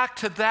back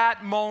to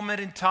that moment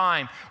in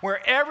time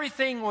where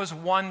everything was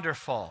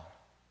wonderful.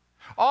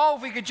 Oh,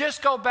 if we could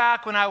just go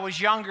back when I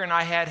was younger and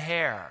I had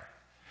hair.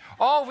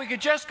 Oh, if we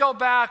could just go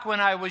back when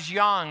I was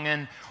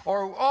young,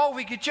 or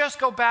we could just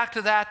go back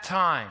to that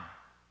time.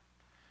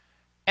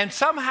 And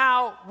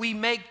somehow we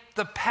make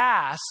the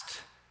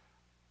past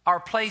our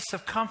place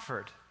of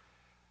comfort.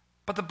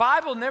 But the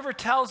Bible never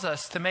tells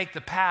us to make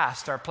the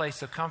past our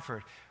place of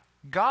comfort.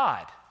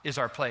 God is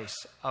our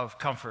place of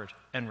comfort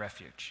and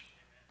refuge.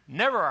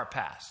 Never our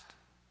past.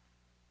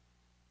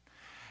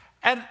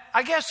 And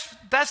I guess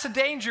that's the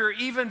danger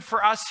even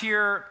for us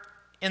here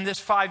in this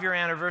 5-year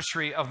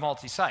anniversary of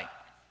Multi-Site.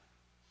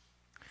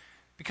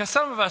 Because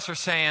some of us are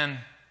saying,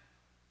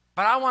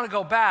 but I want to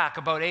go back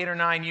about 8 or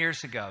 9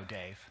 years ago,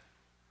 Dave,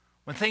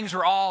 when things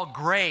were all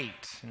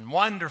great and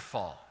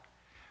wonderful.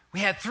 We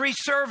had 3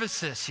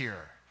 services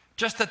here,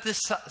 just at this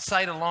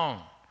site alone.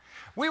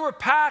 We were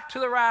packed to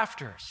the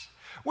rafters.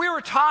 We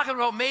were talking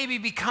about maybe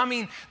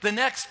becoming the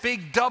next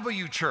big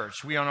W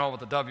church. We don't know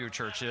what the W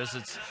church is.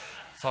 It's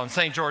on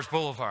St. George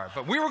Boulevard.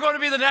 But we were going to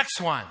be the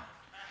next one.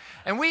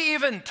 And we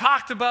even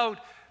talked about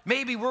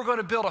maybe we're going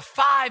to build a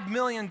 $5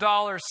 million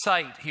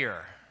site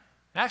here.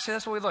 Actually,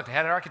 that's what we looked at. I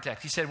had an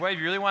architect. He said, well, if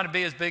you really want to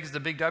be as big as the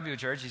big W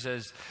church, he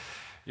says,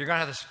 you're going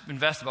to have to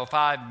invest about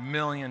 $5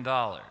 million.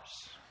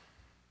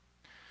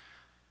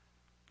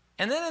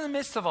 And then in the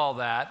midst of all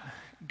that,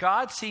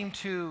 God seemed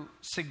to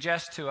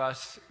suggest to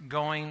us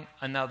going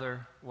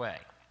another way.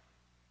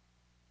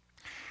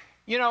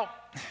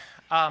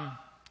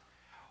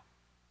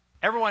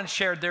 Everyone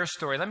shared their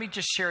story. Let me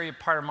just share you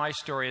part of my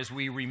story as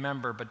we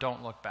remember, but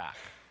don't look back.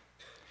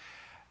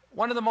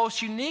 One of the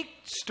most unique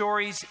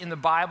stories in the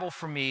Bible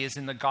for me is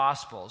in the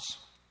Gospels.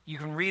 You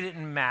can read it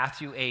in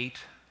Matthew 8,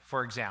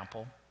 for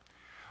example,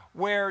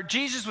 where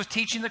Jesus was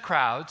teaching the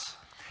crowds,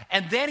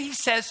 and then he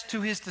says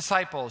to his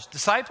disciples,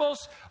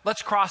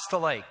 let's cross the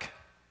lake.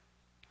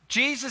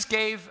 Jesus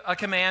gave a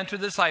command to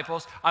the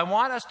disciples, I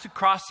want us to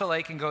cross the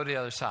lake and go to the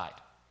other side.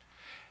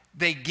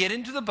 They get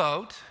into the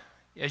boat,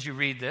 as you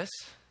read this.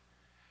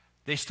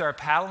 They start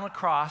paddling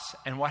across,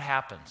 and what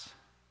happens?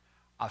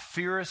 A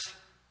fierce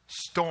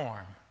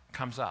storm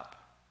comes up.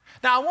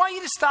 Now, I want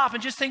you to stop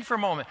and just think for a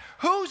moment.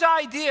 Whose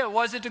idea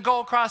was it to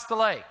go across the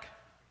lake?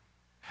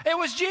 It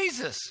was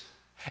Jesus.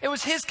 It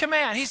was his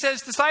command. He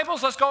says,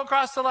 disciples, let's go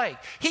across the lake.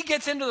 He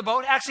gets into the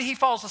boat. Actually, he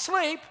falls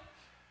asleep.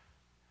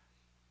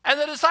 And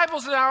the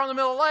disciples are out in the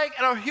middle of the lake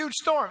and a huge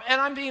storm.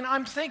 And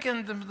I'm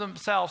thinking to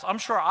themselves, I'm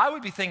sure I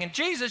would be thinking,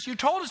 Jesus, you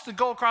told us to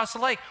go across the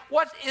lake.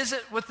 What is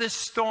it with this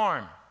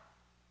storm?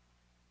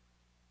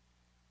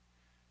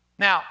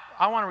 Now,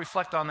 I want to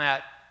reflect on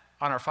that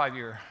on our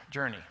 5-year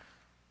journey.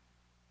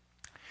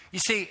 You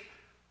see,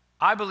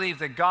 I believe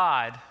that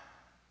God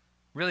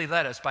really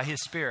led us by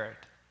his Spirit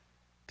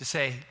to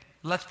say,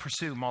 let's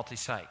pursue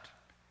Multi-Site.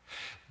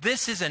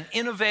 This is an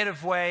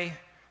innovative way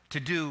to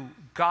do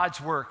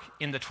God's work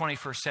in the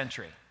 21st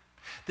century.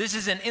 This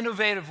is an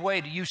innovative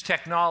way to use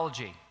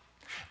technology.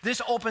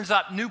 This opens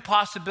up new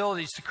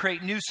possibilities to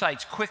create new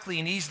sites quickly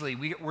and easily.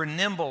 We're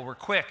nimble, we're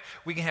quick.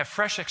 We can have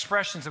fresh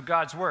expressions of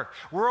God's work.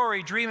 We're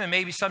already dreaming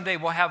maybe someday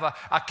we'll have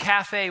a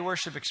cafe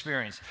worship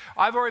experience.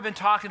 I've already been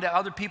talking to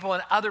other people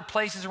in other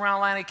places around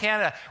Atlantic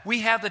Canada. We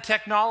have the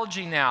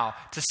technology now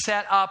to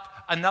set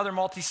up another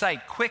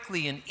Multi-Site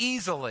quickly and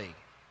easily.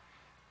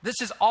 This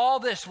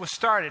was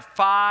started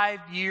 5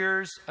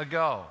 years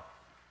ago.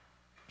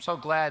 I'm so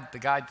glad the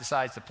guy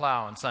decides to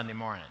plow on Sunday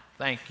morning.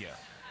 Thank you.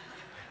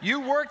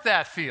 You work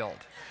that field.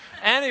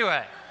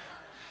 Anyway,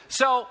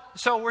 so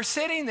we're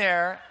sitting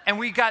there and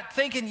we got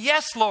thinking,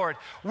 yes, Lord,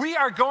 we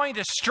are going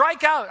to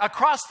strike out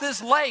across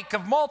this lake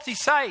of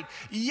multi-site.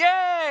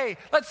 Yay,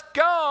 let's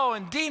go.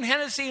 And Dean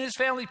Hennessy and his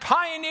family,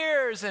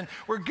 pioneers, and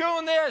we're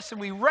doing this,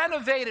 and we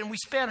renovate, and we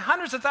spend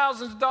hundreds of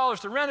thousands of dollars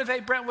to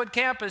renovate Brentwood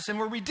campus, and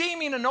we're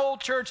redeeming an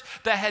old church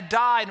that had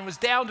died and was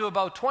down to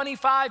about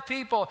 25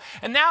 people,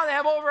 and now they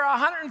have over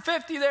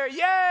 150 there.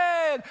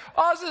 Yay! And,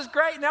 oh, this is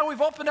great. Now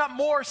we've opened up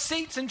more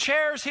seats and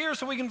chairs here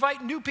so we can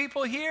invite new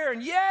people here,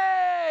 and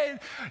yay!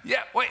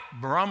 Yeah, wait,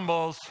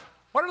 Brumbles.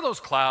 What are those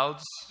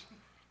clouds,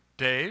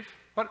 Dave?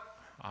 What?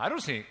 I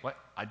don't see, what?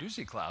 I do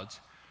see clouds.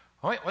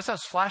 Oh, wait, what's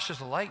those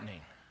flashes of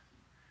lightning?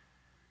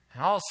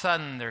 And all of a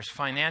sudden, there's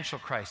financial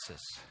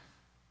crisis.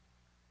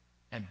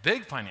 And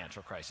big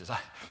financial crisis.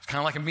 It's kind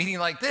of like a meeting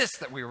like this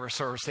that we were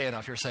sort of standing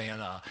up here saying,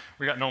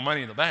 we got no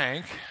money in the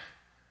bank.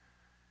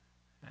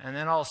 And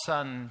then all of a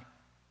sudden,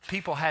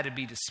 people had to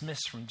be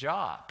dismissed from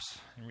jobs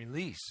and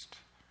released.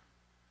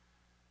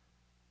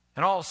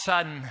 And all of a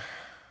sudden,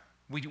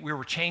 we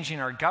were changing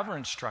our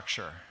governance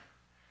structure.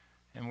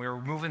 And we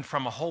were moving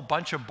from a whole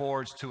bunch of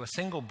boards to a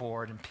single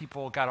board. And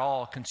people got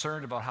all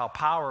concerned about how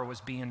power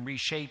was being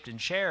reshaped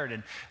and shared.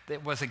 And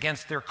it was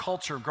against their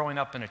culture growing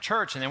up in a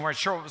church. And they weren't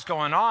sure what was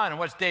going on. And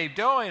what's Dave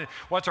doing?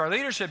 What's our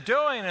leadership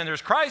doing? And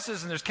there's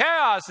crisis and there's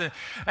chaos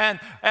and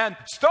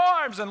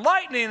storms and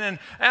lightning. And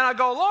I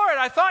go, Lord,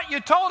 I thought you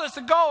told us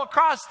to go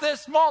across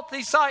this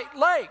multi-site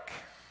lake.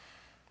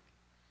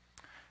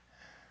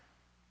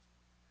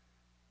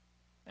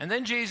 And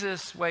then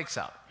Jesus wakes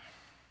up.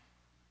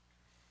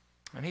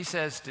 And he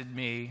says to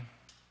me,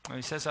 and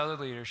he says to other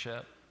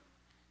leadership,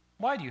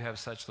 why do you have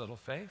such little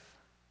faith?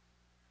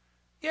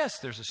 Yes,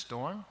 there's a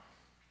storm.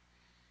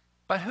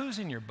 But who's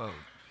in your boat?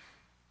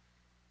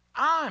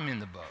 I'm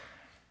in the boat.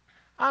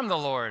 I'm the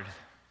Lord.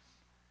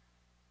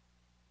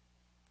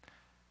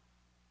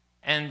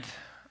 And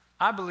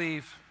I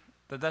believe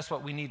that that's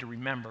what we need to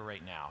remember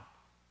right now.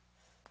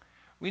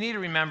 We need to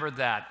remember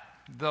that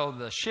though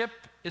the ship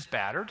is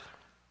battered,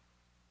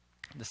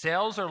 the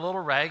sails are a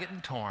little ragged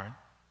and torn,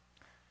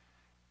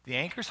 the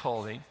anchor's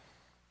holding,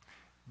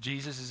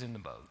 Jesus is in the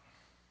boat.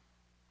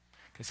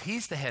 Because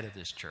he's the head of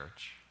this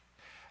church.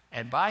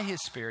 And by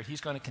his Spirit, he's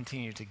going to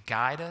continue to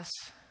guide us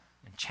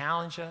and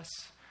challenge us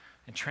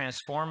and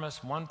transform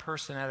us one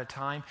person at a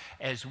time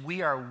as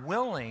we are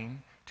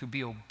willing to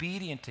be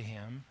obedient to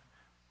him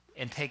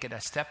and take it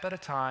a step at a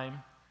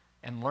time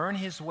and learn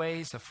his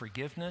ways of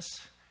forgiveness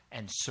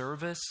and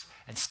service,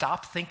 and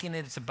stop thinking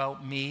it's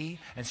about me,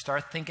 and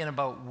start thinking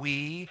about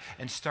we,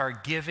 and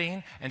start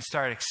giving, and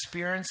start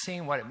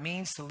experiencing what it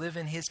means to live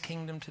in his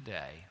kingdom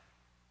today.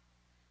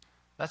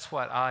 That's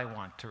what I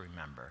want to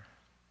remember.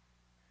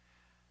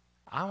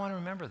 I want to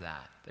remember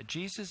that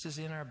Jesus is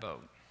in our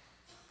boat.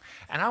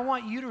 And I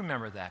want you to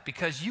remember that,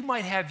 because you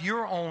might have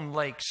your own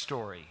lake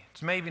story.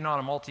 It's maybe not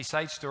a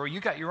multi-site story.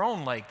 You got your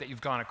own lake that you've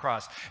gone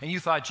across, and you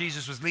thought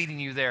Jesus was leading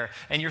you there,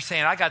 and you're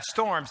saying, I got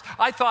storms.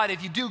 I thought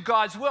if you do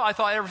God's will, I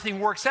thought everything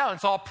works out.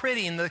 It's all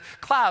pretty, and the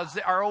clouds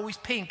are always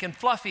pink and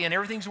fluffy, and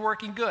everything's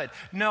working good.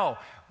 No,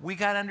 we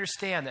got to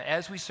understand that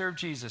as we serve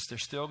Jesus,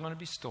 there's still going to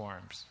be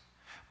storms.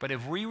 But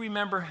if we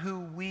remember who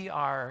we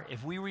are,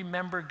 if we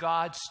remember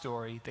God's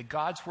story, that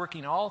God's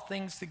working all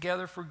things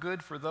together for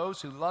good for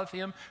those who love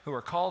him, who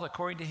are called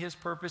according to his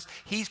purpose,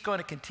 he's going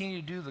to continue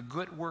to do the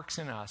good works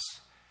in us.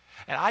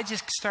 And I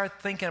just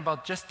start thinking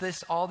about just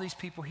this, all these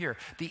people here,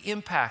 the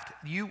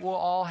impact you will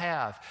all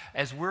have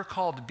as we're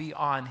called to be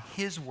on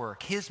his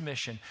work, his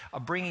mission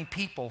of bringing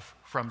people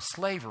from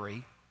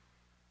slavery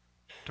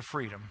to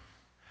freedom,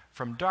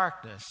 from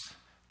darkness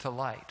to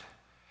light.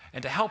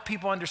 And to help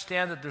people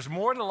understand that there's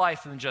more to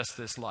life than just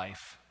this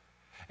life.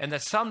 And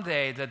that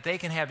someday that they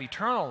can have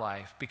eternal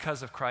life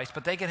because of Christ,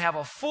 but they can have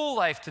a full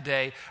life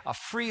today of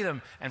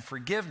freedom and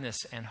forgiveness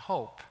and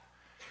hope.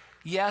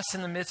 Yes,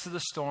 in the midst of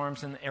the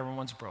storms and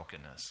everyone's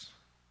brokenness.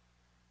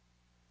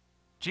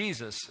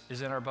 Jesus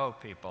is in our boat,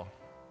 people.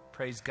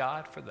 Praise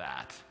God for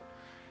that.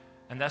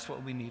 And that's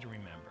what we need to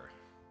remember.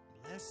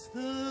 Bless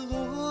the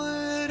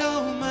Lord,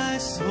 oh my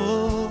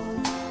soul.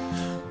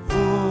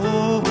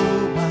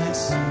 Oh, my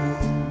soul.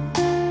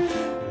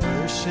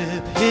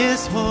 Worship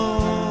his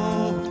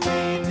holy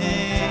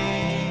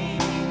name.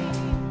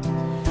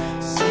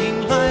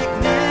 Sing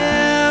like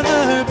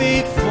never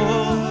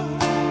before.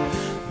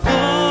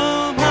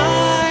 Oh,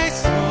 my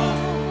soul,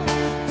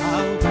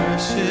 I'll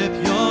worship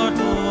your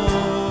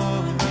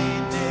holy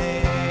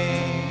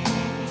name.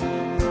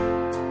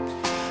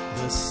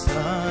 The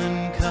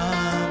sun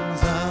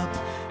comes up,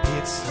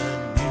 it's a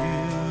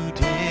new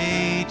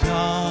day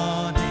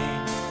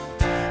dawning.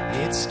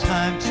 It's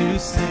time to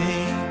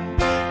sing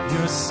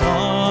your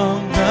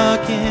song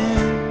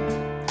again,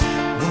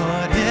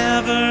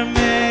 whatever